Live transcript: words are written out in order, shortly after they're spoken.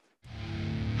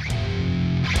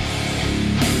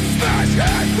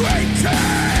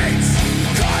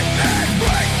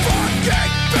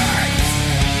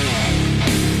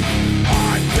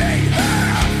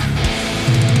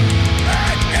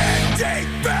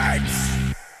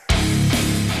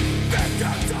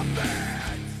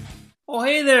Oh,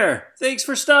 hey there. Thanks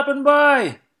for stopping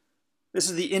by. This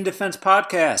is the In Defense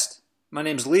Podcast. My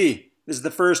name's Lee. This is the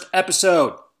first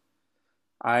episode.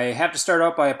 I have to start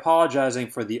out by apologizing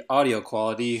for the audio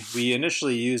quality. We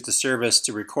initially used a service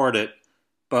to record it,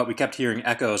 but we kept hearing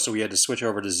echoes, so we had to switch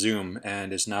over to Zoom,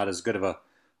 and it's not as good of a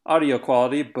audio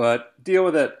quality, but deal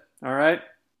with it, all right?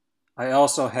 I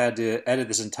also had to edit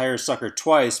this entire sucker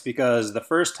twice because the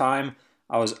first time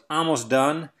I was almost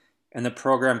done and the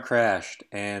program crashed,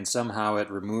 and somehow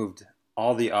it removed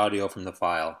all the audio from the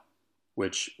file,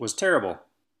 which was terrible.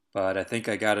 But I think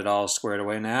I got it all squared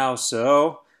away now.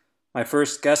 So, my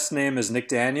first guest's name is Nik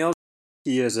Daniel.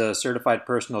 He is a certified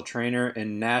personal trainer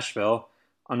in Nashville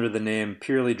under the name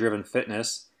Purely Driven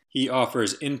Fitness. He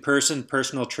offers in-person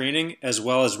personal training as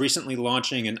well as recently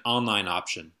launching an online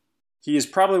option. He is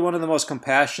probably one of the most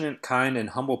compassionate, kind,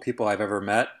 and humble people I've ever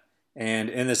met. And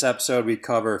in this episode, we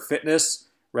cover fitness,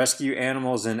 rescue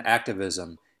animals, and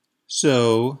activism.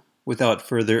 So, without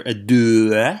further ado,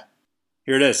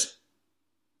 here it is.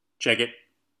 Check it.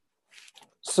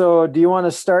 So do you want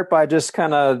to start by just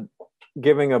kind of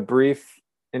giving a brief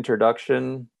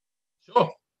introduction?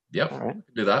 Sure. Yep. All right. I can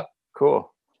do that.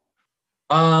 Cool.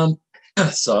 My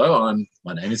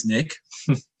name is Nik.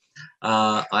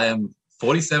 I am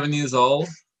 47 years old,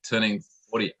 turning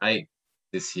 48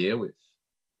 this year, which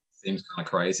seems kind of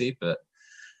crazy, but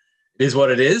it is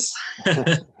what it is.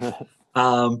 And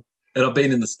I've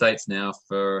been in the States now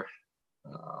for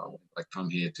I come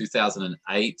here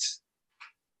 2008.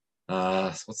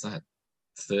 What's that?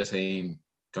 13,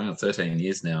 going on 13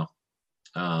 years now.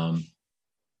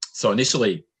 So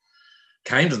initially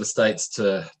came to the States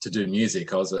to do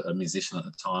music. I was a musician at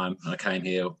the time, and I came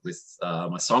here with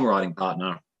my songwriting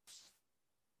partner,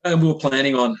 and we were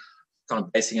planning on kind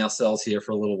of basing ourselves here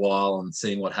for a little while and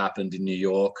seeing what happened in New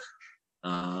York.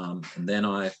 And then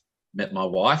I met my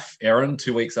wife, Erin,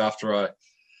 2 weeks after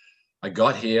I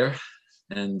got here,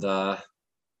 and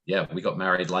we got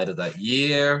married later that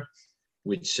year,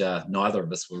 which neither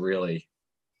of us were really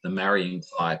the marrying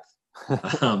type.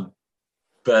 I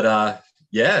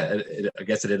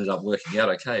guess it ended up working out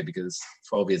okay because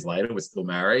 12 years later, we're still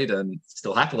married and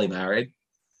still happily married.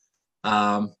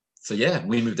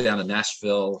 We moved down to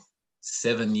Nashville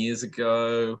 7 years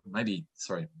ago, might be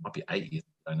 8 years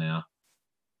ago now.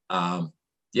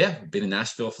 Been in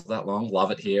Nashville for that long,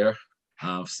 love it here.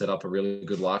 Set up a really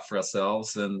good life for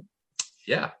ourselves, and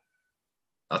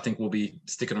I think we'll be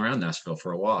sticking around Nashville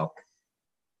for a while.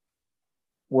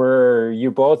 Were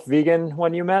you both vegan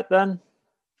when you met then?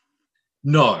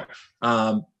 No.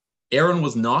 Erin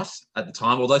was not at the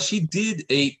time, although she did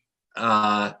eat,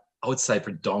 I would say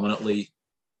predominantly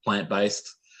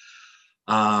plant-based.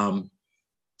 And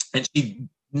she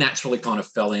naturally kind of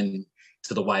fell into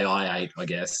the way I ate, I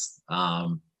guess.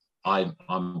 I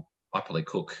probably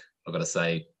cook, I've got to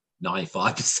say,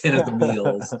 95% of the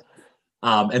meals.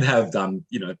 And have done,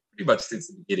 pretty much since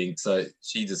the beginning. So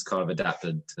she just kind of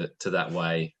adapted to that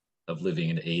way of living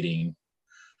and eating.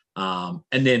 And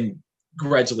then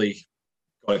gradually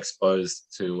got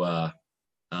exposed to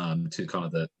kind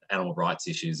of the animal rights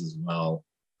issues as well.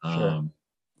 Sure.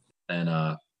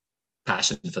 And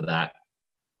passion for that.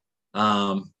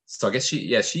 So I guess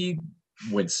she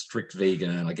went strict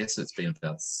vegan, and I guess it's been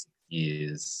about 6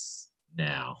 years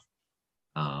now.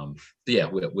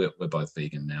 We're both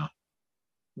vegan now.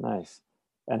 Nice.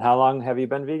 And how long have you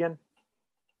been vegan?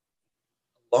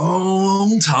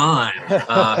 Long time.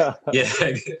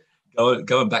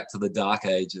 Going back to the dark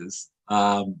ages.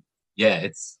 I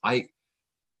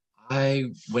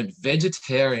went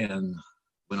vegetarian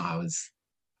when I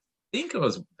think I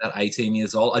was about 18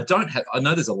 years old. I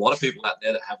know there's a lot of people out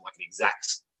there that have like an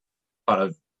exact kind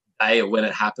of day of when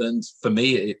it happened. For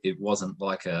me, it wasn't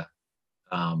like a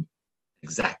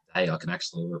exact day I can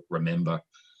actually remember.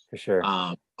 For sure.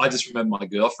 I just remember my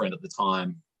girlfriend at the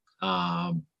time.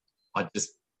 I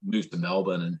just moved to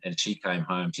Melbourne, and she came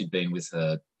home. She'd been with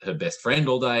her best friend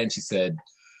all day, and she said,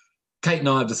 Kate and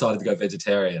I have decided to go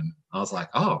vegetarian. I was like,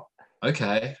 oh,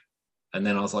 okay. And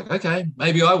then I was like, okay,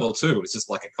 maybe I will too. It's just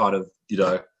like a kind of,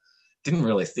 didn't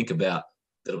really think about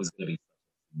that it was going to be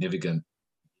significant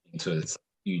into this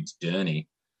huge journey.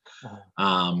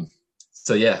 That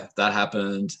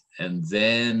happened. And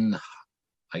then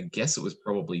I guess it was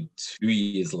probably 2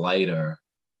 years later,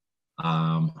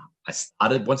 I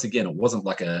started, once again, it wasn't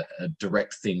like a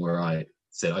direct thing where I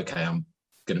said, okay, I'm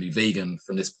going to be vegan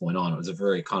from this point on. It was a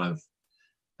very kind of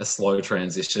a slow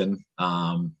transition.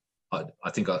 I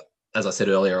think, as I said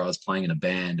earlier, I was playing in a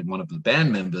band, and one of the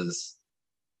band members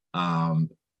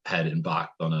had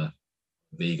embarked on a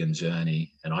vegan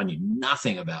journey, and I knew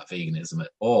nothing about veganism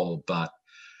at all, but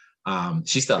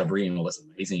she started bringing all this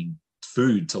amazing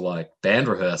food to like band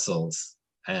rehearsals,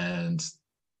 and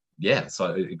yeah,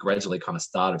 so it gradually kind of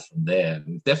started from there.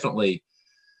 Definitely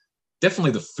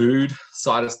the food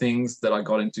side of things that I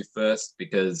got into first,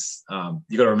 because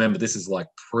you got to remember, this is like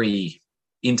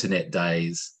pre-internet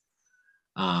days.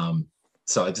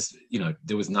 So I just,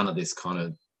 there was none of this kind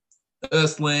of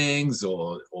Earthlings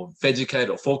or Vegucate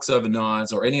or Forks Over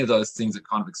Knives or any of those things that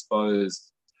kind of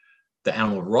exposed the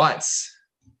animal rights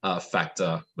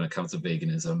factor when it comes to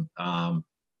veganism.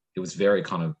 It was very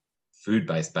kind of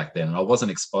food-based back then, and I wasn't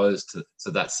exposed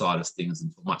to that side of things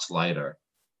until much later.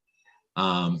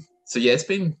 So yeah, it's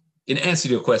been, in answer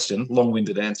to your question,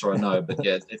 long-winded answer, I know, but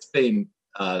yeah, it's been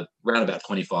around about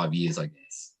 25 years, I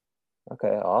guess. Okay,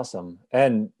 awesome.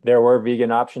 And there were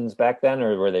vegan options back then,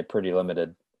 or were they pretty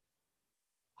limited?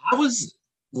 I was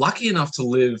lucky enough to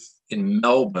live in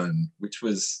Melbourne, which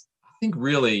was, I think,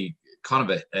 really kind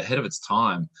of ahead of its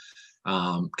time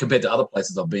compared to other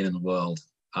places I've been in the world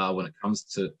when it comes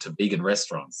to vegan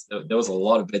restaurants. There was a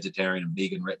lot of vegetarian and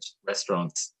vegan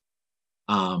restaurants.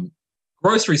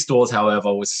 Grocery stores,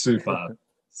 however, was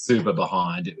super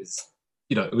behind. It was,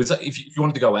 if you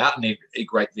wanted to go out and eat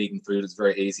great vegan food, it was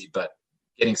very easy, but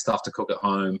getting stuff to cook at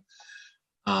home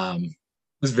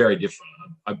was very different.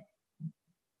 I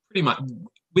pretty much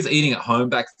with eating at home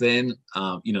back then,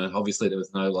 obviously there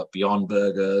was no like Beyond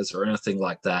Burgers or anything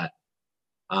like that.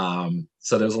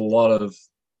 So there was a lot of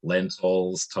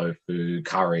lentils, tofu,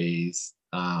 curries.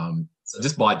 So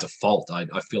just by default, I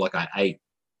feel like I ate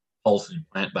whole food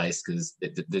plant-based because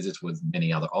there just was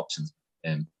many other options.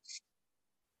 And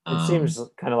it seems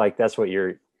kind of like that's what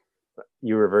you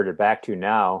reverted back to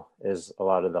now, is a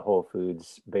lot of the whole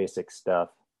foods basic stuff.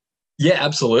 Yeah,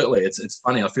 absolutely. It's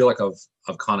funny. I feel like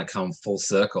I've kind of come full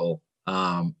circle.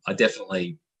 I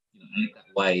definitely ate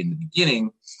that way in the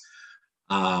beginning.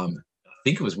 I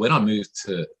think it was when I moved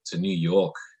to New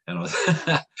York, and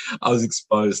I was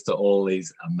exposed to all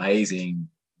these amazing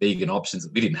vegan options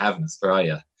that we didn't have in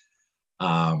Australia.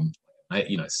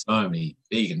 So many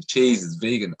vegan cheeses,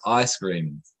 vegan ice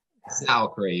cream, sour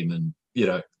cream, and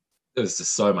there was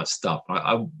just so much stuff.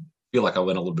 I feel like I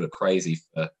went a little bit crazy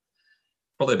for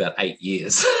probably about 8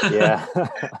 years. Yeah.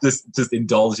 just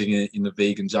indulging in the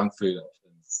vegan junk food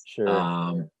options.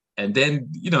 Sure. And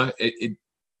then, it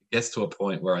gets to a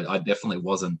point where I definitely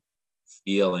wasn't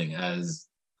feeling as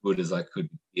good as I could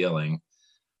be feeling.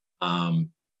 And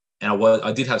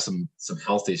I did have some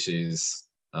health issues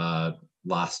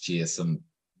last year, some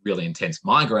really intense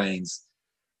migraines,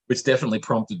 which definitely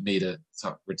prompted me to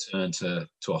return to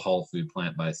a whole food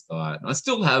plant-based diet. And I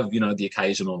still have, the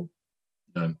occasional,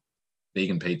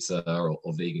 vegan pizza or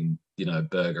vegan,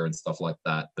 burger and stuff like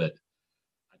that. But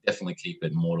I definitely keep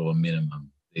it more to a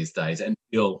minimum these days and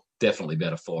feel definitely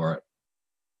better for it.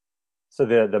 So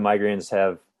the migraines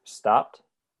have stopped?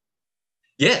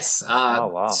 Yes. Oh,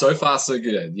 wow. So far, so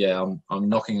good. Yeah, I'm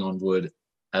knocking on wood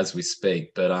as we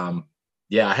speak. But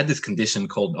I had this condition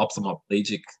called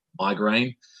ophthalmoplegic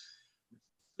migraine.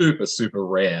 Super, super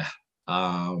rare.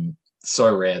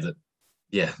 So rare that,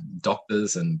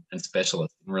 doctors and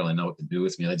specialists didn't really know what to do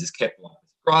with me. They just kept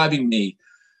prescribing me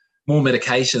more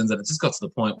medications, and it just got to the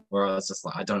point where I was just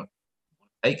like, I don't want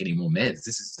to take any more meds.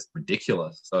 This is just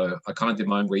ridiculous. So I kind of did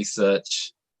my own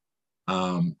research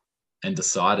and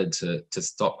decided to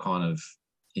stop kind of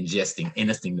ingesting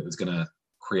anything that was going to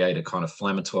create a kind of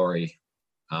inflammatory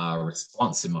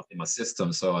response in my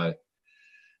system. So I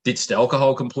ditched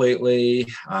alcohol completely,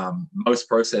 most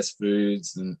processed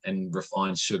foods and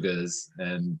refined sugars,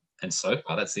 and so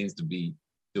far that seems to be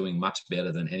doing much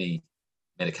better than any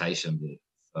medication did.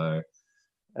 So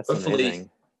that's hopefully, amazing.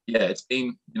 Yeah, it's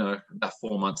been about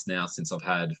 4 months now since I've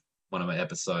had one of my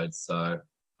episodes. So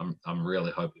I'm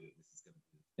really hoping that this is going to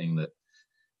be the thing that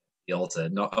the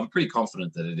altered. No, I'm pretty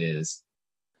confident that it is.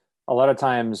 A lot of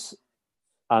times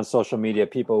on social media,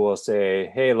 people will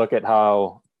say, "Hey, look at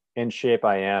how in shape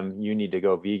I am. You need to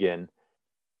go vegan."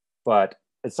 But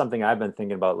it's something I've been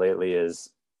thinking about lately is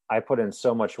I put in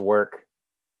so much work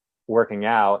working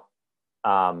out.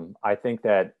 I think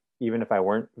that even if I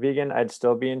weren't vegan, I'd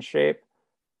still be in shape.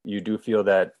 You do feel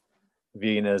that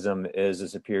veganism is a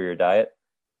superior diet?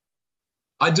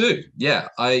 I do. Yeah,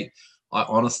 I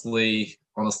honestly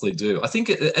do. I think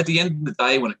at the end of the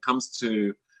day, when it comes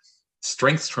to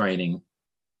strength training,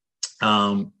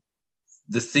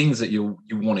 the things that you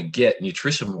want to get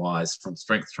nutrition-wise from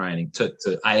strength training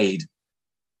to aid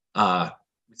with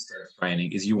strength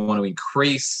training is you want to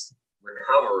increase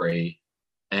recovery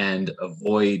and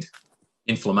avoid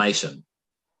inflammation.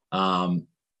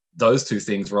 Those two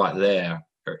things right there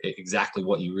are exactly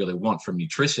what you really want from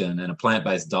nutrition, and a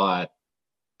plant-based diet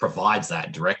provides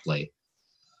that directly.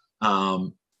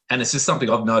 And and it's just something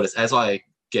I've noticed as I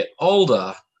get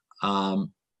older.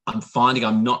 I'm finding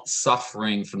I'm not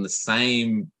suffering from the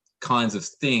same kinds of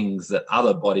things that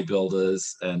other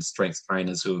bodybuilders and strength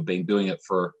trainers who have been doing it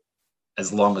for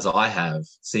as long as I have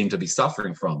seem to be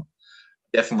suffering from.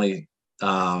 Definitely,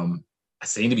 I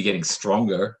seem to be getting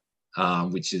stronger,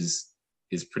 which is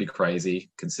pretty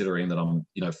crazy considering that I'm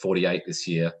 48 this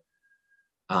year,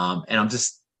 and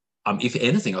if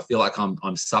anything, I feel like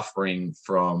I'm suffering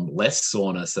from less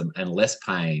soreness and less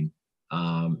pain.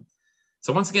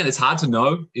 So once again, it's hard to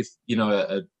know if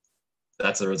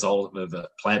that's a result of a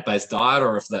plant-based diet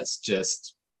or if that's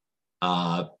just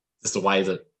the way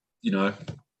that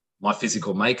my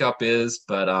physical makeup is.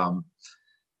 But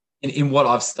in what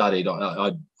I've studied,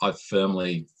 I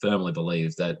firmly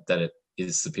believe that it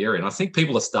is superior, and I think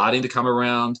people are starting to come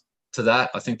around to that.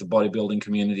 I think the bodybuilding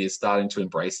community is starting to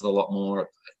embrace it a lot more.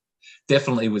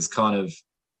 Definitely was kind of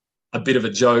a bit of a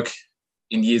joke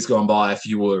in years gone by if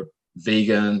you were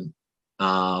vegan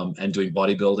and doing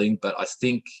bodybuilding, but I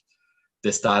think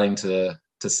they're starting to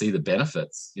see the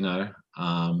benefits,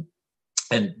 and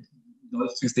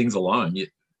those two things alone,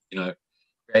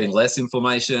 creating less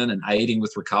inflammation and aiding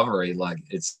with recovery, like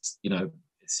it's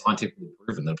scientifically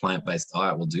proven that a plant-based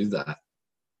diet will do that.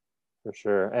 For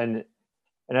sure. And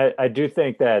I do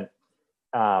think that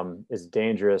it's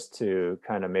dangerous to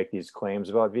kind of make these claims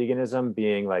about veganism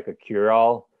being like a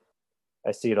cure-all.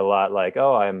 I see it a lot like,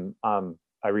 oh,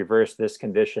 I reversed this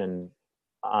condition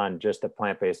on just a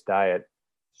plant-based diet.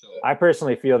 Sure. I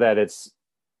personally feel that it's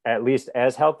at least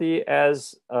as healthy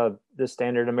as the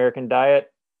standard American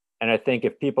diet. And I think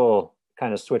if people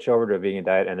kind of switch over to a vegan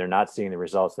diet and they're not seeing the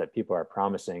results that people are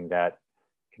promising, that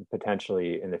can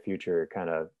potentially in the future kind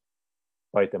of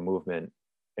bite the movement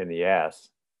in the ass.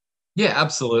 Yeah,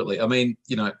 absolutely. I mean,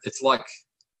 it's like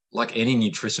any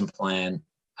nutrition plan.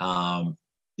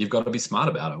 You've got to be smart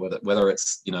about it, whether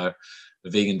it's, a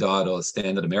vegan diet or a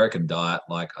standard American diet.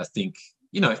 Like, I think,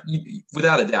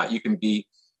 without a doubt, you can be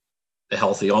a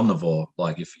healthy omnivore.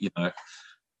 Like if,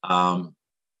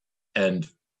 and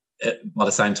by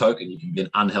the same token, you can be an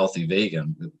unhealthy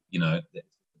vegan,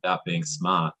 without being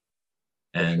smart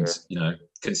and, Sure.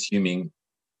 Consuming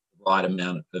the right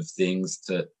amount of things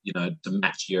to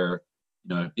match your,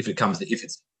 if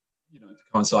it's to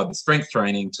coincide with strength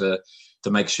training to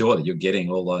make sure that you're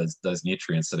getting all those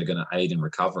nutrients that are going to aid in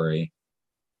recovery,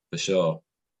 for sure.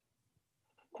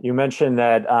 You mentioned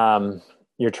that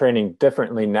you're training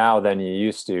differently now than you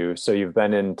used to. So you've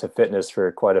been into fitness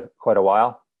for quite a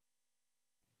while.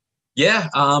 Yeah.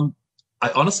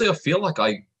 I feel like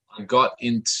I got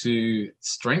into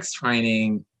strength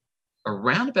training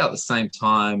around about the same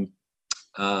time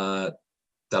that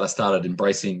I started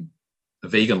embracing the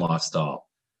vegan lifestyle.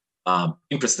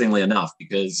 Interestingly enough,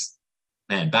 because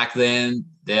back then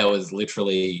there was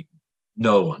literally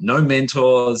no one, no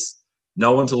mentors,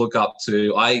 no one to look up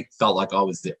to. I felt like I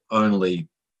was the only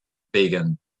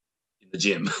vegan in the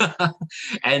gym.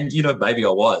 And, maybe I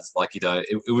was like,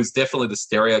 it was definitely the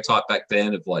stereotype back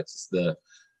then of like just the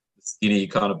skinny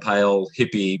kind of pale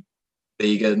hippie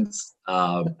vegans.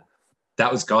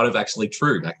 That was kind of actually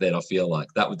true back then. I feel like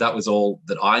that was all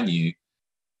that I knew.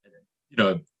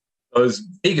 Those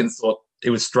vegans thought it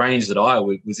was strange that I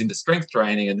was into strength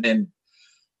training. And then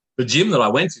the gym that I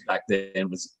went to back then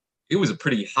was a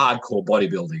pretty hardcore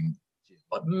bodybuilding gym,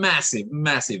 like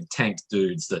massive tanked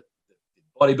dudes that did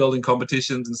bodybuilding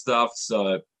competitions and stuff.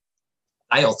 So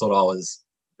they all thought I was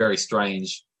very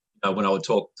strange. When I would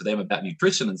talk to them about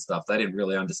nutrition and stuff, they didn't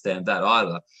really understand that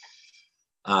either.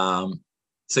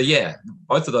 So yeah,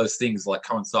 both of those things like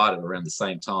coincided around the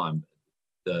same time,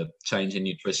 the change in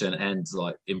nutrition and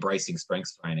like embracing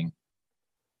strength training.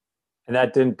 And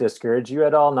that didn't discourage you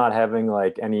at all, not having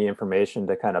like any information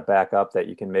to kind of back up that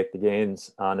you can make the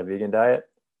gains on a vegan diet?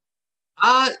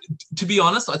 To be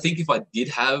honest, I think if I did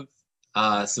have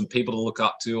some people to look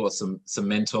up to or some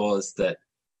mentors that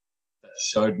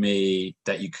showed me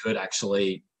that you could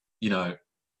actually,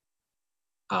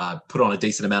 put on a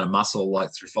decent amount of muscle like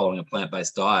through following a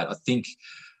plant-based diet, I think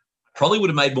I probably would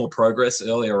have made more progress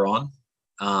earlier on.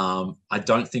 I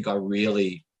don't think I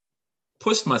really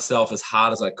pushed myself as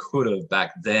hard as I could have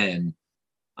back then,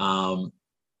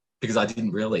 because I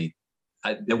didn't really,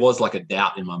 there was like a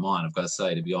doubt in my mind, I've got to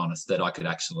say, to be honest, that I could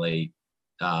actually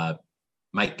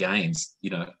make gains,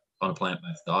 on a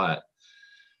plant-based diet.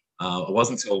 It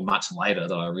wasn't until much later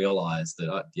that I realized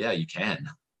that, you can.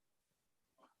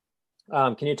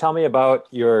 Can you tell me about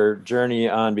your journey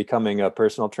on becoming a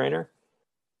personal trainer?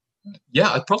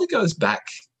 Yeah, it probably goes back,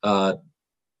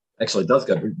 actually it does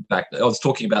go back. I was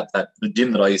talking about the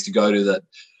gym that I used to go to, that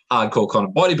hardcore kind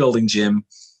of bodybuilding gym.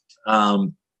 I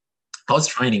I was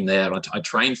training there. And I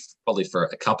trained probably for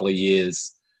a couple of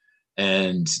years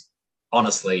and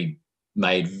honestly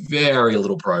made very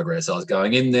little progress. I was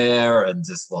going in there and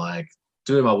just like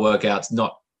doing my workouts,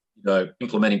 not,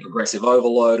 implementing progressive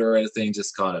overload or anything,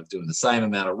 just kind of doing the same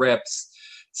amount of reps,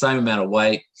 same amount of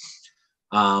weight.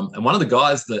 And one of the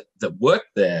guys that worked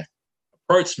there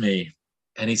approached me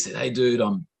and he said, "Hey dude,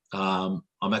 I'm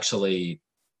actually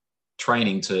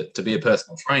training to be a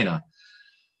personal trainer.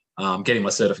 Getting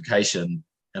my certification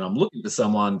and I'm looking for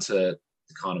someone to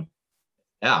kind of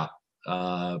out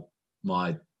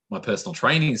my personal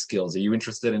training skills. Are you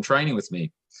interested in training with me?"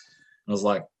 And I was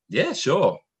like, "Yeah,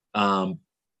 sure."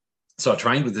 So I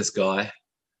trained with this guy.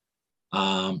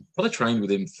 Probably trained with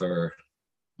him for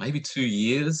maybe 2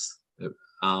 years,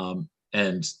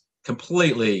 and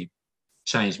completely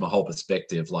changed my whole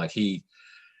perspective. Like he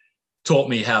taught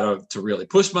me how to really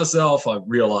push myself. I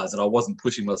realized that I wasn't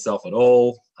pushing myself at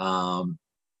all.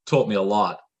 Taught me a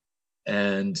lot.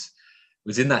 And it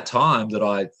was in that time that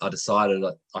I decided,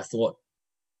 I thought,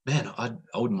 man, I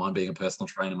wouldn't mind being a personal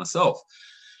trainer myself.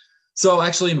 So I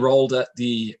actually enrolled at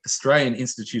the Australian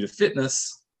Institute of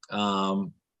Fitness,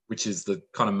 which is the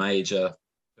kind of major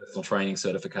personal training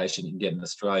certification you can get in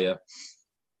Australia.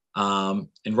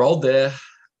 Enrolled there,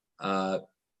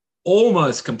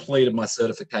 almost completed my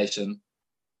certification,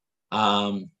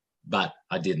 but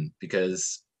I didn't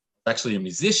because I was actually a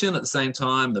musician at the same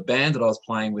time. The band that I was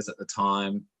playing with at the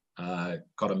time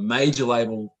got a major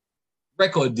label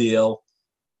record deal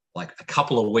like a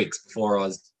couple of weeks before I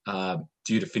was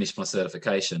due to finish my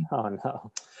certification. Oh,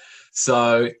 no.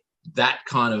 So that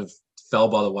kind of fell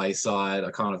by the wayside. I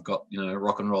kind of got,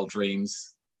 rock and roll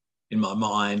dreams in my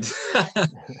mind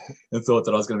and thought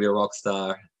that I was going to be a rock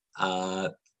star.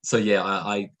 So yeah,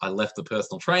 I left the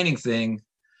personal training thing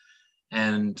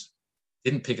and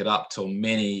didn't pick it up till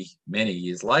many, many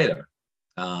years later.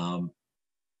 And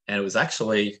it was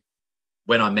actually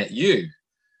when I met you.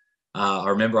 I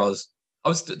remember I was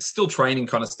still training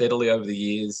kind of steadily over the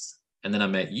years. And then I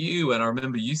met you and I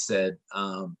remember you said,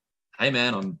 "Hey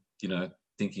man, I'm,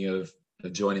 thinking of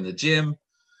joining the gym."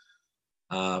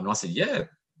 And I said, "Yeah,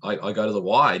 I go to the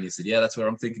Y." And you said, "Yeah, that's where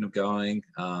I'm thinking of going."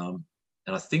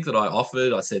 And I think that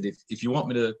I said, if you want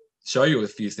me to show you a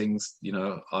few things,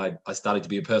 I started to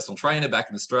be a personal trainer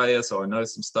back in Australia, so I know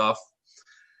some stuff.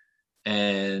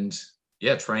 And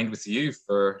yeah, trained with you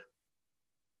for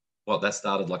that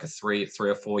started like a 3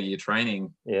 or 4 year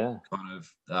training kind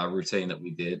of routine that we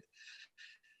did.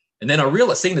 And then I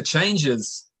realized seeing the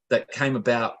changes that came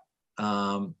about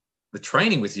the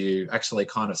training with you actually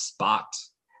kind of sparked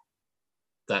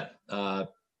that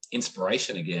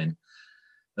inspiration again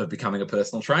of becoming a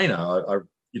personal trainer.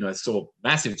 I saw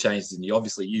massive changes in you.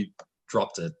 Obviously, you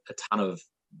dropped a ton of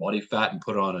body fat and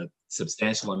put on a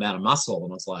substantial amount of muscle.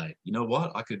 And I was like, you know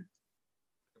what? I could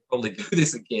probably do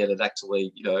this again. And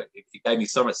actually, it gave me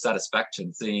so much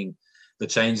satisfaction seeing the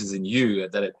changes in you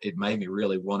that it made me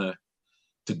really want to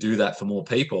do that for more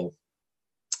people.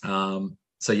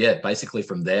 So yeah, basically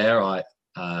from there, I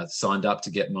signed up to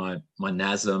get my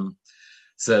NASM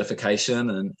certification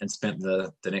and spent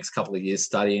the next couple of years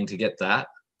studying to get that.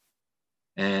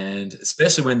 And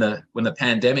especially when the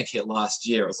pandemic hit last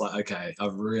year, I was like, okay,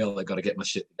 I've really got to get my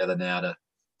shit together now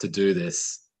to do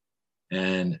this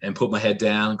and put my head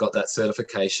down, got that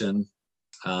certification,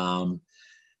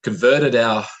 converted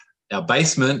our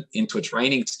basement into a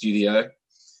training studio.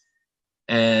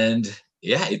 And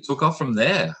yeah, it took off from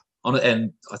there.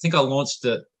 And I think I launched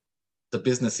the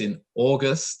business in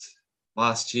August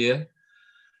last year.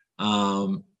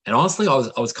 And honestly, I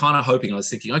was kind of hoping, I was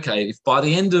thinking, okay, if by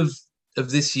the end of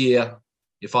this year,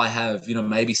 if I have,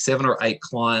 maybe 7 or 8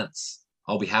 clients,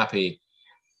 I'll be happy.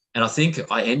 And I think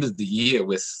I ended the year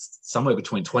with somewhere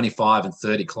between 25 and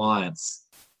 30 clients.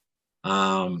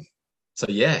 So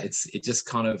yeah, it just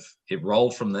kind of, it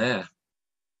rolled from there.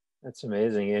 That's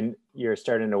amazing. And you're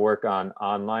starting to work on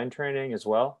online training as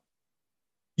well?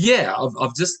 Yeah,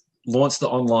 I've just launched the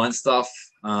online stuff.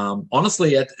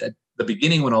 Honestly, at the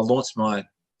beginning when I launched my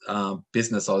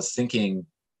business, I was thinking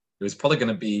it was probably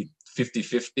going to be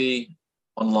 50-50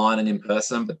 online and in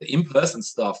person, but the in-person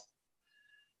stuff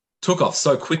took off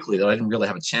so quickly that I didn't really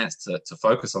have a chance to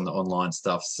focus on the online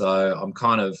stuff. So I'm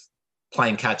kind of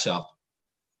playing catch up.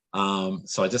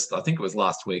 So I think it was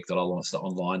last week that I launched the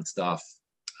online stuff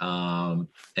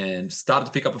and started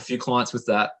to pick up a few clients with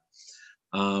that.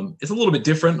 It's a little bit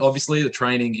different, obviously, the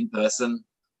training in person.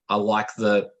 I like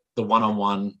the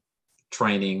one-on-one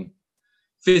training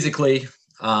physically,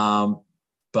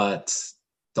 but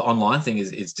the online thing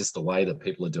is just the way that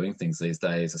people are doing things these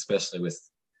days, especially with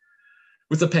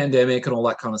the pandemic and all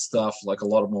that kind of stuff. Like a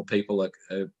lot of more people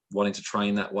are wanting to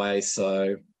train that way.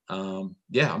 So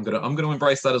yeah, I'm gonna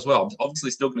embrace that as well. I'm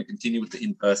obviously still going to continue with the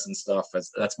in-person stuff,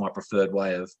 as that's my preferred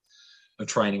way of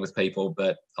training with people,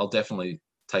 but I'll definitely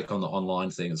take on the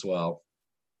online thing as well.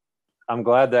 I'm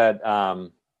glad that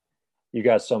you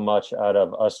got so much out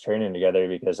of us training together,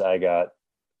 because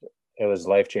it was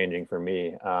life-changing for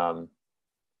me.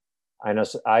 I know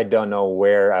I don't know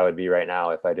where I would be right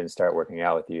now if I didn't start working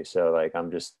out with you. So like,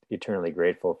 I'm just eternally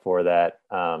grateful for that.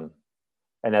 And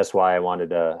that's why I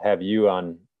wanted to have you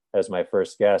on as my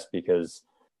first guest, because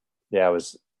yeah, it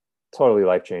was totally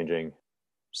life-changing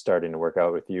starting to work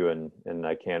out with you. And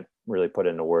I can't really put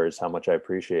into words how much I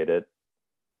appreciate it.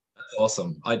 That's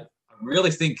awesome. I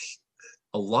really think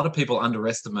a lot of people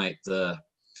underestimate the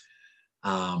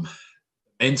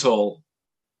mental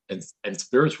and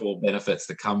spiritual benefits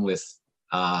that come with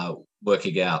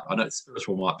working out. I know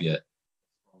spiritual might be a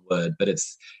word, but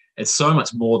it's so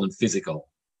much more than physical.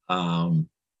 And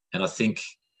I think,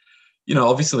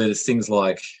 obviously there's things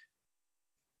like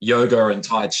yoga and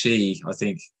Tai Chi, I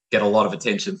think, get a lot of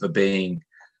attention for being,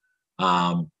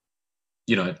 to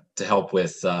help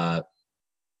with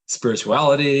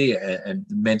spirituality and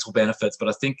mental benefits. But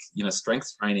I think,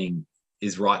 strength training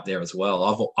is right there as well.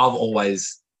 I've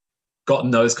always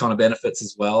gotten those kind of benefits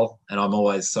as well. And I'm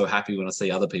always so happy when I see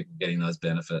other people getting those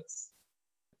benefits.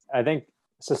 I think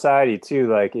society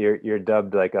too, like you're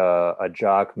dubbed like a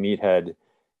jock meathead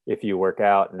if you work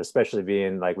out, and especially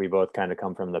being like, we both kind of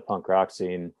come from the punk rock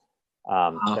scene.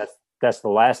 That's the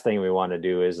last thing we want to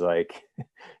do is like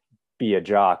be a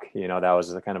jock. That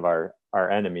was kind of our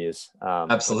enemies.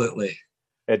 Absolutely.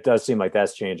 It does seem like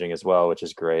that's changing as well, which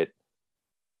is great.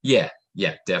 Yeah,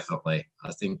 definitely.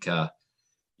 I think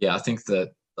I think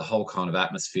that the whole kind of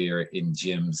atmosphere in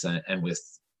gyms and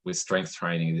with strength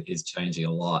training is changing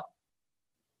a lot.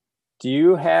 Do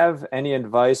you have any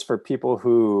advice for people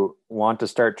who want to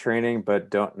start training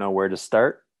but don't know where to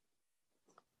start?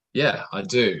 Yeah, I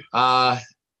do.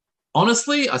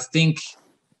 Honestly, I think,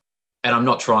 and I'm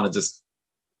not trying to just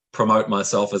promote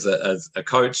myself as a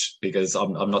coach, because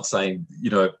I'm not saying,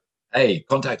 hey,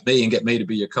 contact me and get me to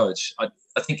be your coach. I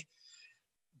think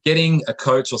getting a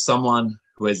coach or someone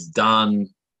who has done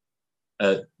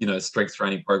a strength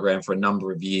training program for a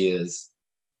number of years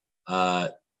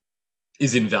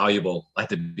is invaluable at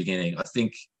the beginning. I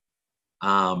think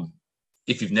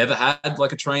if you've never had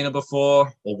like a trainer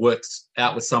before or worked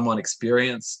out with someone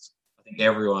experienced, I think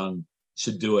everyone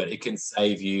should do it. It can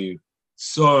save you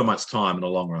so much time in the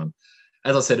long run.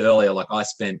 As I said earlier, like I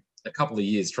spent a couple of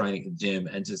years training in the gym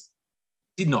and just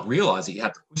did not realize that you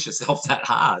had to push yourself that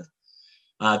hard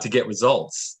to get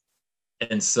results.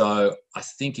 And so I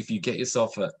think if you get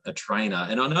yourself a trainer,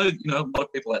 and I know, a lot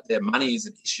of people out there, money is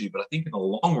an issue, but I think in the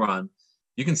long run,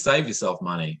 you can save yourself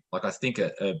money. Like I think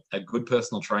a good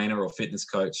personal trainer or fitness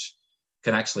coach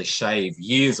can actually shave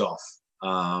years off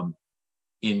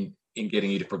in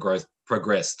getting you to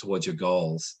progress towards your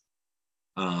goals.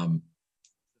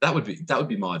 That would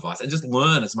be my advice. And just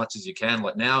learn as much as you can.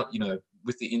 Like now,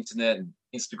 with the internet and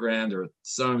Instagram, there are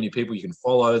so many people you can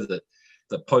follow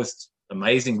that post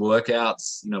amazing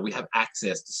workouts. We have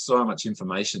access to so much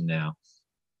information now.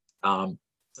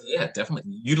 So yeah,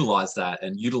 definitely utilize that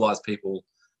and utilize people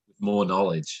with more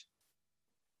knowledge.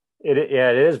 It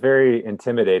is very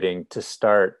intimidating to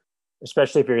start,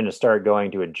 especially if you're going to start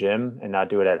going to a gym and not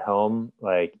do it at home.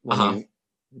 Like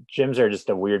gyms are just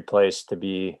a weird place to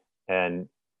be, and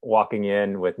walking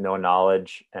in with no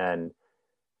knowledge, and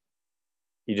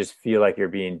you just feel like you're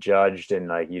being judged, and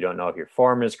like you don't know if your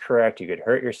form is correct. You could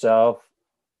hurt yourself.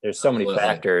 There's so many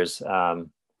factors.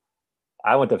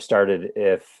 I wouldn't have started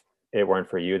if it weren't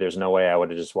for you. There's no way I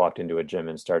would have just walked into a gym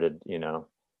and started,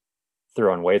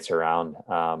 throwing weights around.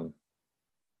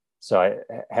 So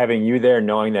having you there,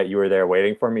 knowing that you were there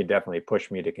waiting for me, definitely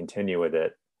pushed me to continue with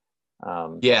it.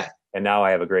 And now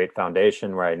I have a great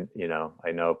foundation where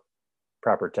I know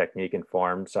proper technique and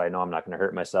form, so I know I'm not going to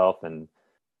hurt myself. And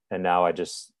now I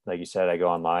just, like you said, I go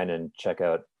online and check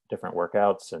out different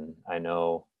workouts, and I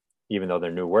know, even though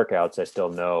they're new workouts, I still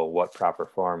know what proper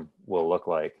form will look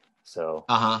like. So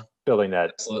building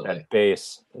that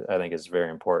base, I think, is very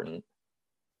important.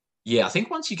 Yeah, I think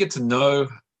once you get to know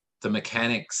the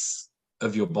mechanics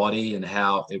of your body and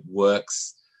how it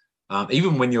works,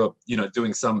 even when you're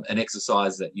doing an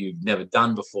exercise that you've never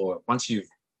done before, once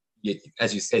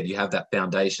as you said, you have that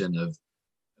foundation of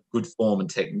good form and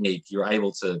technique, you're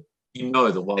able to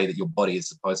the way that your body is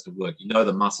supposed to work,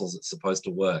 the muscles it's supposed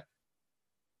to work.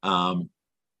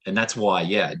 And that's why,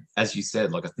 as you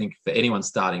said, like I think for anyone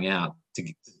starting out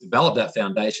to develop that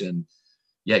foundation,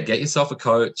 get yourself a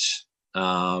coach,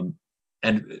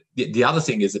 the other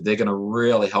thing is that they're going to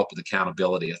really help with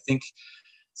accountability. I think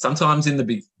sometimes in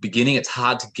the beginning, it's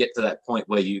hard to get to that point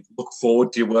where you look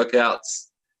forward to your workouts.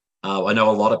 I know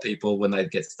a lot of people, when they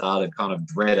get started, kind of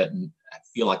dread it and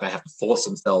feel like they have to force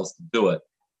themselves to do it.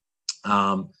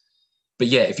 But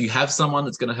yeah, if you have someone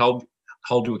that's going to help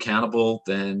hold you accountable,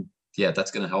 then yeah,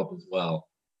 that's going to help as well.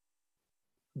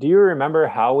 Do you remember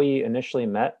how we initially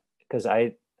met? Because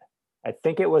I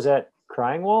think it was at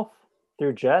Crying Wolf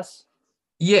through Jess.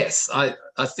 Yes, I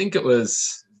think it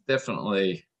was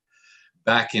definitely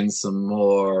back in some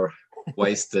more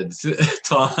wasted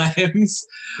times.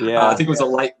 Yeah, I think it was a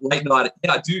late night.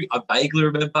 Yeah, I vaguely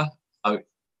remember.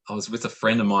 I was with a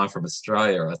friend of mine from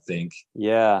Australia, I think.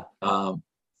 Yeah.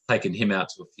 Taking him out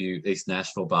to a few East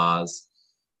Nashville bars,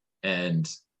 and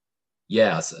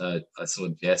yeah, I saw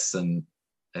Jess and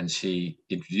she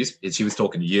introduced. She was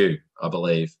talking to you, I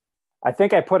believe. I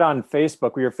think I put on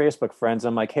Facebook. We were Facebook friends.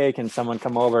 I'm like, hey, can someone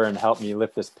come over and help me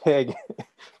lift this pig?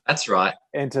 That's right.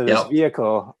 Into this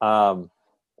vehicle. And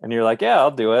you're like, yeah,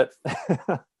 I'll do it.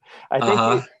 I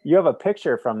think you have a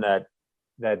picture from that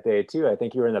day too. I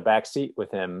think you were in the back seat with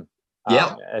him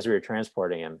as we were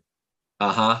transporting him.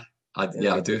 I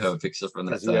do have a picture from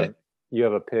that day. You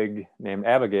have a pig named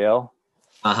Abigail.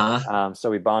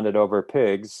 So we bonded over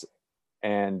pigs,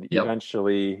 and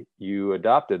eventually you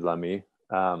adopted Lemmy.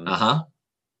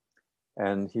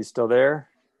 And he's still there.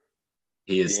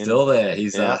 He is still there.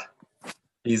 He's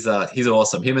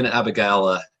awesome. Him and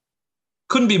Abigail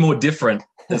couldn't be more different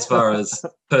as far as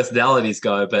personalities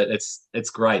go, but it's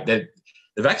great.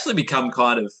 They've actually become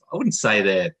kind of, I wouldn't say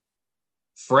they're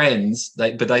friends,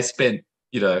 but they spent,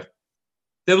 they're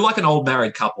like an old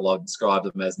married couple, I'd describe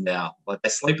them as now. Like they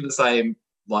sleep in the same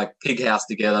like pig house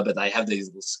together, but they have these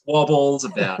little squabbles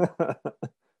about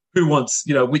who wants,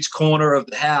 which corner of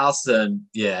the house. And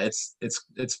yeah,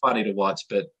 it's funny to watch,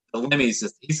 but Lemmy's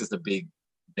he's just a big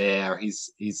bear.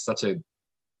 He's such a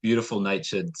beautiful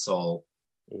natured soul.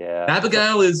 Yeah.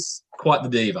 Abigail is quite the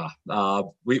diva.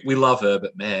 We love her,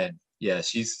 but man, yeah,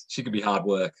 she could be hard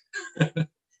work.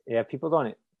 Yeah.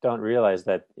 People don't realize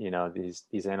that,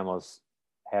 these animals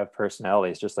have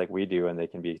personalities just like we do, and they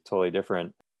can be totally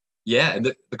different. Yeah. And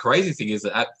the crazy thing is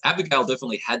that Abigail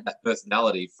definitely had that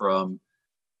personality from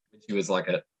when she was like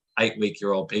a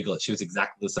 8-week-old piglet. She was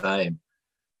exactly the same.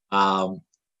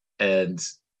 And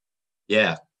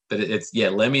yeah, but it's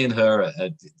Lemmy and her,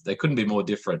 they couldn't be more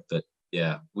different. But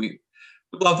yeah, we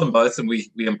love them both, and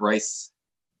we embrace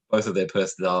both of their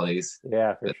personalities.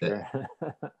 Yeah, for sure.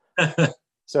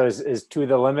 So is to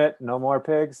the limit, no more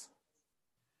pigs?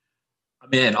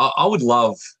 Man, I would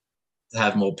love to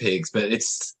have more pigs, but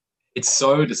it's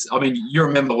so. I mean, you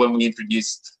remember when we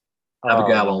introduced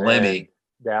Abigail and Lemmy?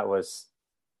 That was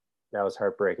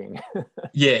heartbreaking.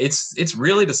 Yeah, it's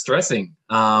really distressing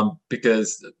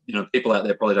because people out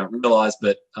there probably don't realize,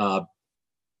 but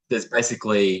there's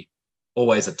basically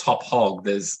always a top hog.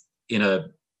 There's in a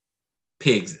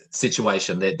pig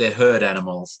situation, they're herd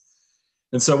animals,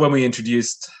 and so when we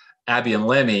introduced Abby and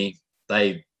Lemmy,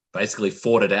 they basically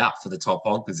fought it out for the top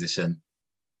hog position,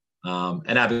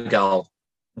 and Abigail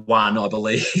won, I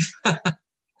believe.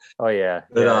 Oh yeah.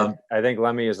 But, I think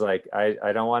Lemmy is like,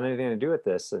 I don't want anything to do with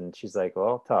this, and she's like,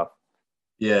 well, tough.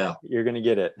 Yeah, you're gonna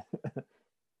get it. It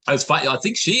was funny. I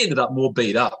think she ended up more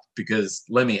beat up because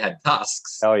Lemmy had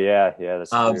tusks. Oh yeah, that's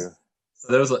true.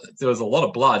 So there was a lot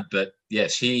of blood, but yeah,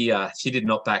 she did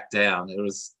not back down. It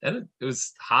was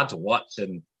hard to watch,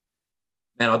 and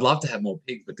man, I'd love to have more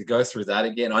pigs, but to go through that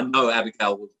again, I know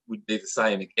Abigail would be the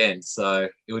same again. So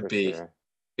it would be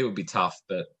tough,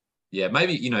 but yeah,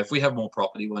 maybe if we have more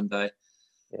property one day,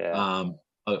 I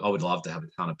would love to have a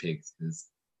ton of pigs because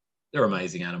they're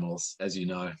amazing animals, as you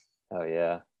know. Oh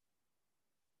yeah,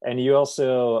 and you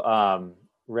also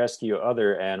rescue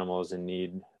other animals in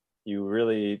need. You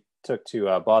really took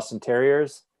to Boston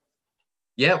Terriers.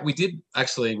 Yeah, we did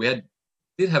actually. We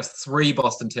did have 3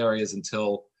 Boston Terriers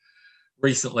until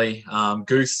recently.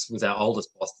 Goose was our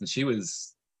oldest Boston. She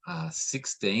was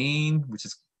 16, which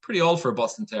is pretty old for a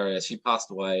Boston Terrier. She passed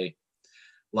away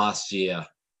last year.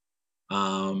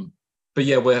 But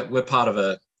yeah, we're part of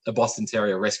a Boston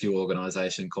Terrier rescue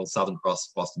organization called Southern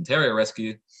Cross Boston Terrier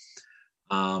Rescue.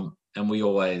 And we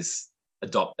always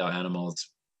adopt our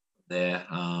animals there.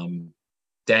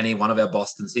 Danny, one of our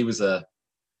Bostons, he was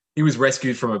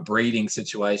rescued from a breeding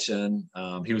situation.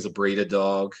 He was a breeder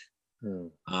dog.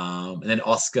 And then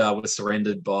Oscar was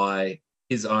surrendered by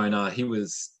his owner. He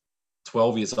was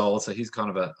 12 years old, so he's kind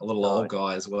of a little old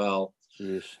guy as well.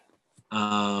 Jeez.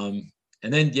 And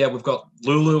then we've got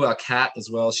Lulu, our cat, as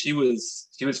well. She was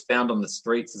found on the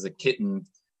streets as a kitten,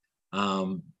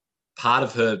 part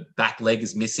of her back leg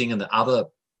is missing and the other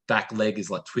back leg is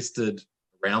like twisted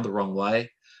around the wrong way.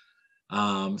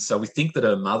 So we think that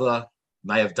her mother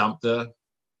may have dumped her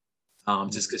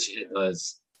just because she had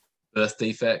those birth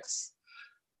defects.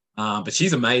 But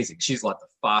she's amazing. She's like the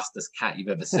fastest cat you've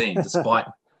ever seen, despite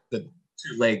the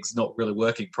two legs not really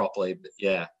working properly. But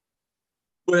yeah,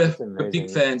 we're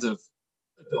big fans of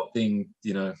adopting,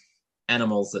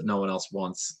 animals that no one else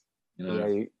wants. Yeah,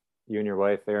 you and your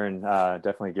wife, Erin,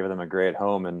 definitely give them a great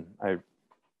home. And I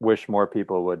wish more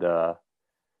people would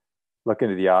look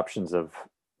into the options of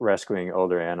rescuing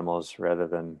older animals rather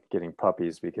than getting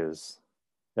puppies, because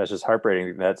that's just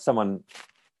heartbreaking that someone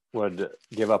would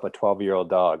give up a 12-year-old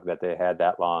dog that they had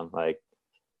that long. Like,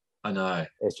 I know.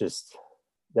 It's just,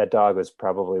 that dog was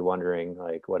probably wondering,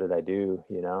 like, what did I do?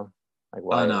 Like,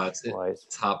 why? I know,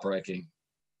 it's heartbreaking.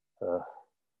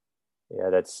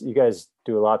 Yeah, you guys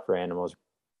do a lot for animals.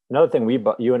 Another thing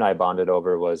you and I bonded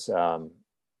over was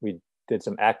we did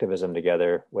some activism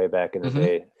together way back in the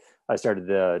day. I started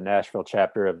the Nashville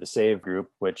chapter of the Save group,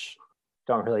 which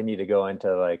don't really need to go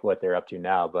into like what they're up to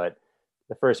now, but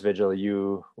the first vigil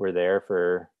you were there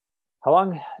for. How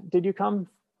long did you come?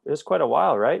 It was quite a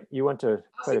while, right? You went to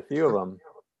quite a few of them.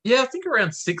 Yeah, I think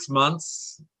around 6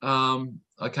 months. I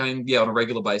came, on a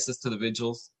regular basis to the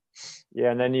vigils.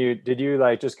 Yeah, and then did you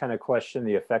like just kind of question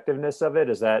the effectiveness of it?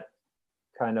 Is that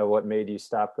kind of what made you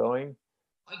stop going?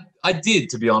 I did,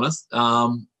 to be honest.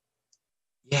 And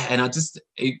I just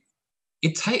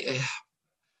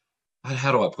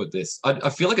how do I put this? I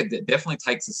feel like it definitely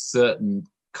takes a certain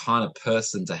kind of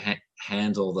person to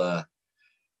handle the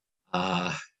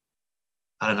I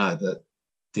don't know,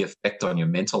 the effect on your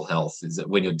mental health. Is that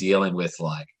when you're dealing with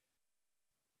like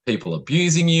people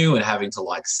abusing you and having to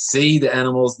like see the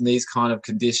animals in these kind of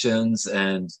conditions,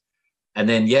 and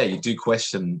then you do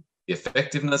question the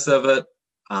effectiveness of it.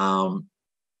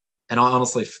 And I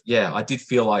honestly, I did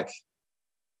feel like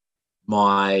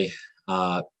my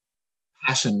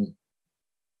passion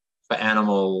for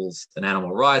animals and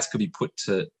animal rights could be put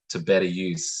to better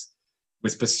use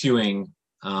with pursuing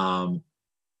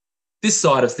this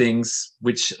side of things,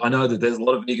 which I know that there's a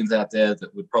lot of vegans out there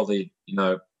that would probably,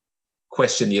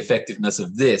 question the effectiveness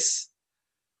of this,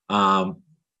 where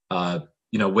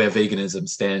veganism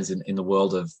stands in the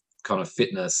world of kind of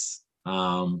fitness.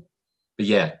 But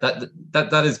yeah,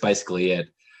 that is basically it.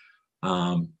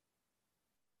 But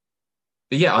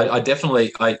yeah, I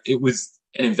definitely, it was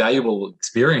an invaluable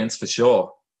experience for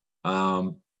sure.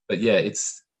 But yeah,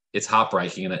 it's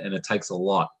heartbreaking and it takes a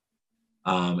lot.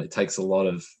 It takes a lot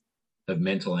of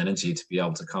mental energy to be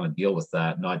able to kind of deal with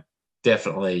that. And I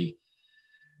definitely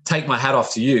take my hat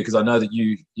off to you, because I know that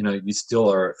you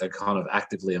still are kind of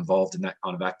actively involved in that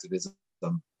kind of activism.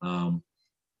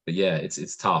 But yeah,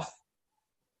 it's tough.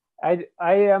 I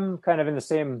am kind of in the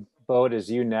same boat as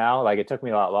you now. Like, it took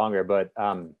me a lot longer, but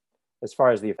as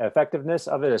far as the effectiveness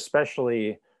of it,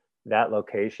 especially that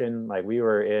location, like we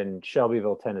were in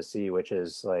Shelbyville, Tennessee, which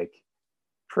is like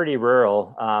pretty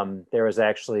rural. There was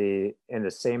actually, in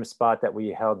the same spot that we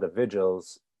held the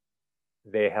vigils,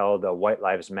 they held a White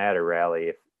Lives Matter rally,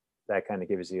 if that kind of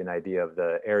gives you an idea of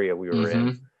the area we were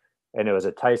in. And it was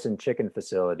a Tyson chicken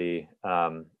facility,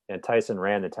 and Tyson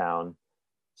ran the town.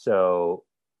 So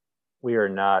we are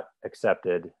not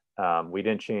accepted. We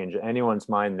didn't change anyone's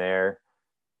mind there.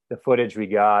 The footage we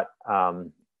got,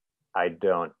 I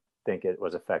don't think it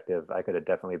was effective. I could have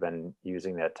definitely been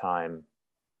using that time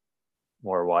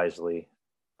more wisely.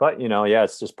 But,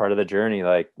 it's just part of the journey.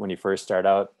 Like, when you first start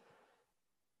out,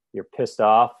 you're pissed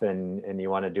off and you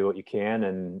want to do what you can.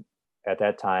 And at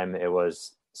that time, it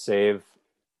was Save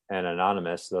and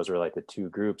Anonymous. Those were like the two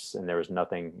groups, and there was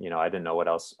nothing, I didn't know what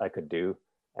else I could do.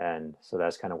 And so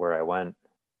that's kind of where I went.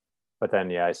 But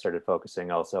then, I started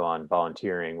focusing also on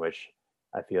volunteering, which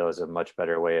I feel is a much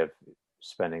better way of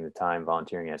spending the time,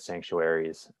 volunteering at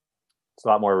sanctuaries. It's a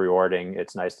lot more rewarding.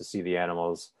 It's nice to see the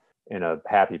animals in a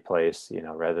happy place,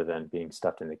 rather than being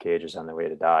stuffed in the cages on their way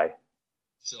to die.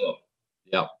 Sure.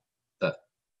 Yeah. That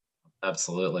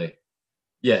absolutely.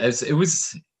 Yeah. It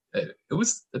was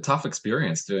a tough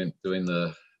experience doing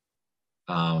the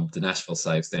Nashville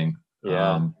Save thing.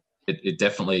 Yeah. It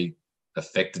definitely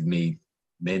affected me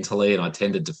mentally, and I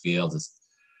tended to feel just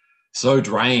so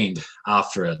drained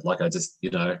after it. Like, I just,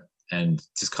 and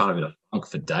just kind of in a funk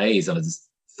for days. And I just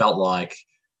felt like,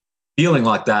 feeling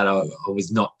like that, I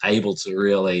was not able to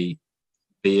really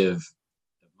be of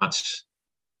much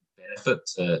benefit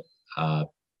to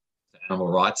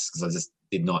animal rights, because I just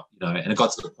did not, and it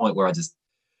got to the point where I just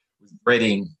was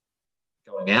dreading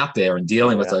going out there and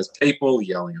dealing with those people,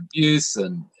 yelling abuse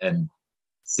and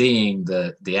seeing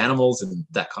the animals in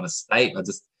that kind of state. I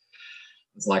just,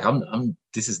 It's like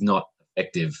this is not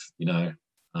effective.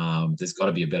 There's got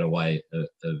to be a better way of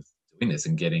doing this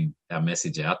and getting our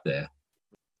message out there.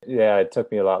 Yeah, it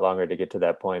took me a lot longer to get to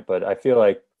that point, but I feel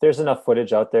like there's enough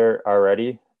footage out there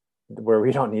already where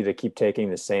we don't need to keep taking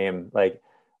the same, like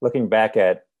looking back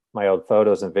at my old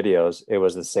photos and videos, it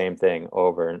was the same thing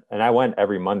over. And I went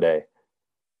every Monday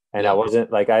and I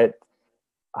wasn't like,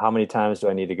 how many times do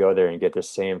I need to go there and get the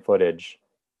same footage?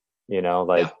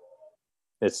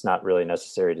 It's not really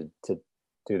necessary to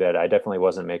do that. I definitely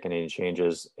wasn't making any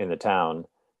changes in the town.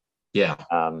 Yeah.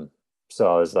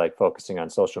 So I was like focusing on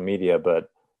social media, but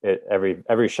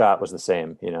every shot was the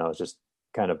same. It's just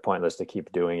kind of pointless to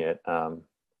keep doing it.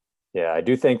 Yeah, I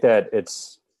do think that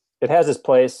it has its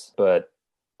place, but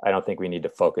I don't think we need to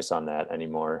focus on that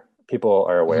anymore. People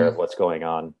are aware of what's going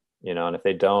on, and if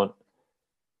they don't,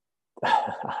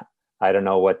 I don't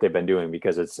know what they've been doing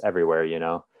because it's everywhere,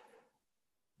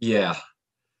 Yeah.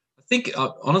 I think,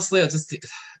 honestly, the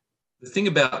thing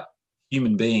about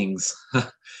human beings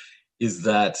is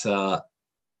that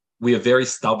we are very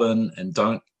stubborn and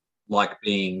don't like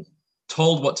being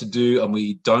told what to do, and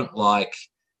we don't like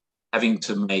having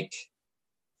to make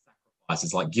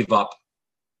sacrifices, like give up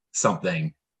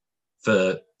something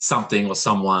for something or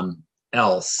someone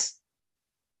else.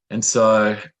 And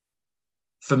so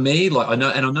for me, like I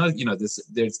know,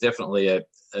 there's definitely a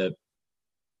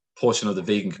portion of the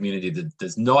vegan community that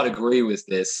does not agree with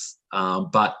this,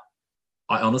 but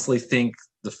I honestly think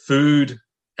the food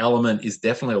element is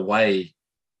definitely a way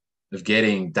of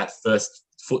getting that first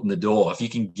foot in the door. If you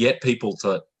can get people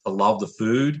to love the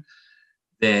food,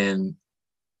 then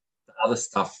the other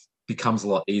stuff becomes a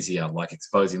lot easier, like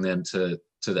exposing them to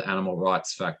the animal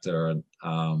rights factor and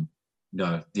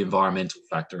the environmental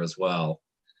factor as well.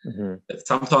 Mm-hmm.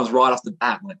 Sometimes right off the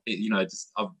bat, I've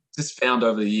just found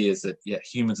over the years that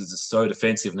humans are just so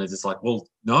defensive, and they're just like, well,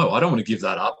 no, I don't want to give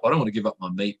that up. I don't want to give up my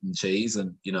meat and cheese,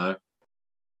 and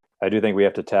I do think we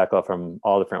have to tackle from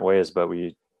all different ways, but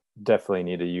we definitely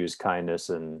need to use kindness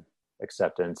and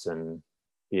acceptance and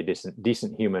be a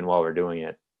decent human while we're doing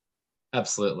it.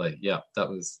 Absolutely. Yeah, that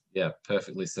was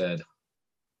perfectly said.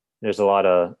 There's a lot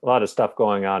of stuff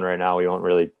going on right now. We don't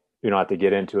have to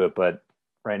get into it, but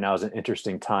right now is an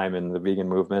interesting time in the vegan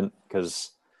movement because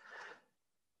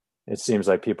it seems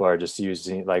like people are just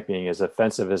using like being as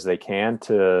offensive as they can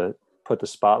to put the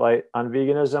spotlight on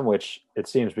veganism, which it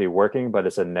seems to be working, but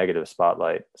it's a negative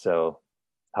spotlight. So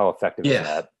how effective is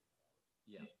that?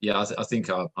 Yeah. I think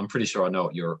I'm pretty sure I know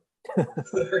what you're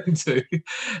referring to.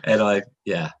 And I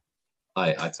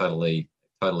totally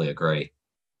agree.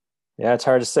 Yeah, it's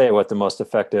hard to say what the most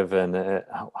effective and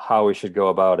how we should go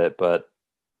about it, but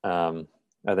I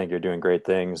think you're doing great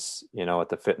things, with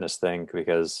the fitness thing,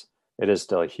 because it is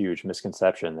still a huge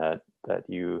misconception that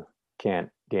you can't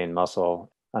gain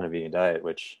muscle on a vegan diet,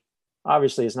 which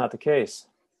obviously is not the case.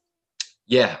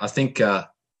 Yeah, I think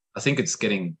it's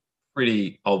getting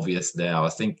pretty obvious now. I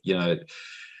think you're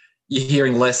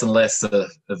hearing less and less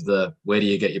of the where do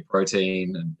you get your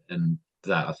protein and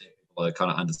that. I think people are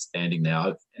kind of understanding now.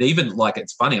 And even like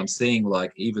it's funny, I'm seeing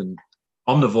like even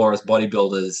omnivorous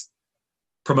bodybuilders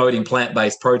promoting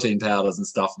plant-based protein powders and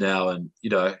stuff now, and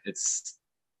it's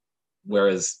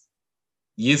whereas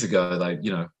years ago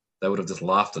they would have just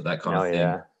laughed at that kind of thing.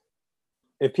 Yeah.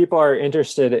 If people are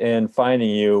interested in finding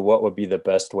you, what would be the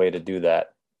best way to do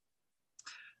that?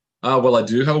 Well, I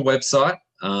do have a website,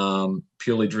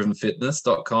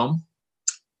 purelydrivenfitness.com.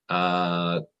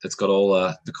 It's got all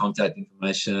the contact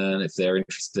information if they're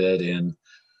interested in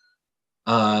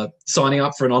signing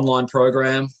up for an online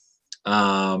program.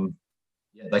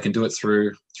 They can do it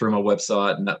through my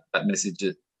website, and that message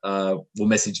will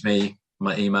message me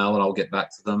my email, and I'll get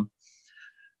back to them.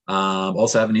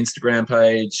 Also have an Instagram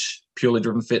page, Purely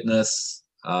Driven Fitness.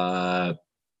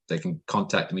 They can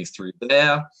contact me through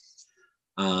there.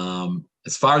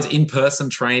 As far as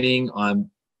in-person training, I'm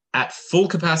at full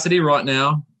capacity right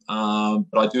now,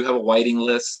 but I do have a waiting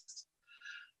list.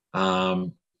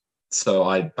 So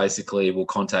I basically will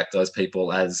contact those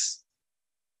people as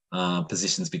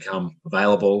positions become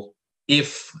available,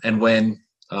 if and when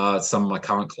some of my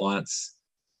current clients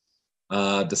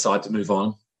decide to move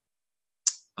on.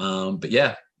 But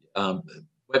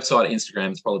website,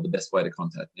 Instagram is probably the best way to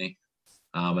contact me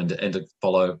and to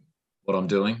follow what I'm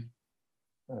doing.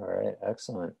 All right,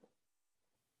 excellent.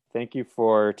 Thank you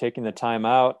for taking the time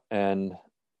out and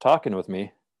talking with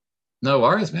me. No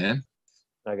worries, man.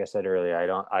 Like I said earlier,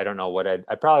 I don't know what I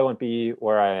probably wouldn't be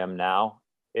where I am now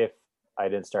if I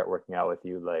didn't start working out with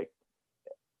you.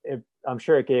 I'm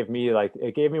sure it gave me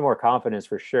more confidence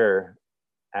for sure,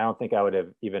 I don't think I would have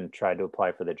even tried to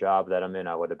apply for the job that I'm in.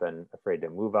 I would have been afraid to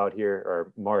move out here,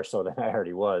 or more so than I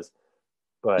already was.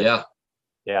 But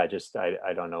yeah, just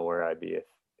I don't know where I'd be if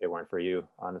it weren't for you,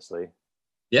 honestly.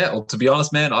 Yeah, well, to be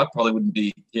honest, man, I probably wouldn't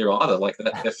be here either. Like,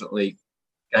 that definitely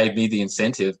gave me the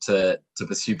incentive to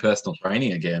pursue personal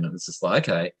training again. And it's just like,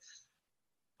 okay,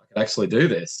 I can actually do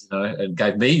this, you know, and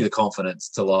gave me the confidence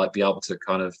to like be able to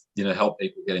kind of, you know, help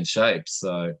people get in shape.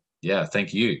 So yeah,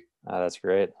 thank you. That's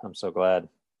great. I'm so glad.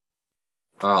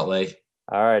 All right, Lee.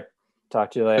 All right.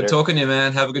 Talk to you later. Good talking to you,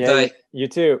 man. Have a good day. You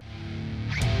too.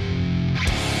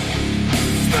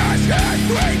 Smash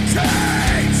it,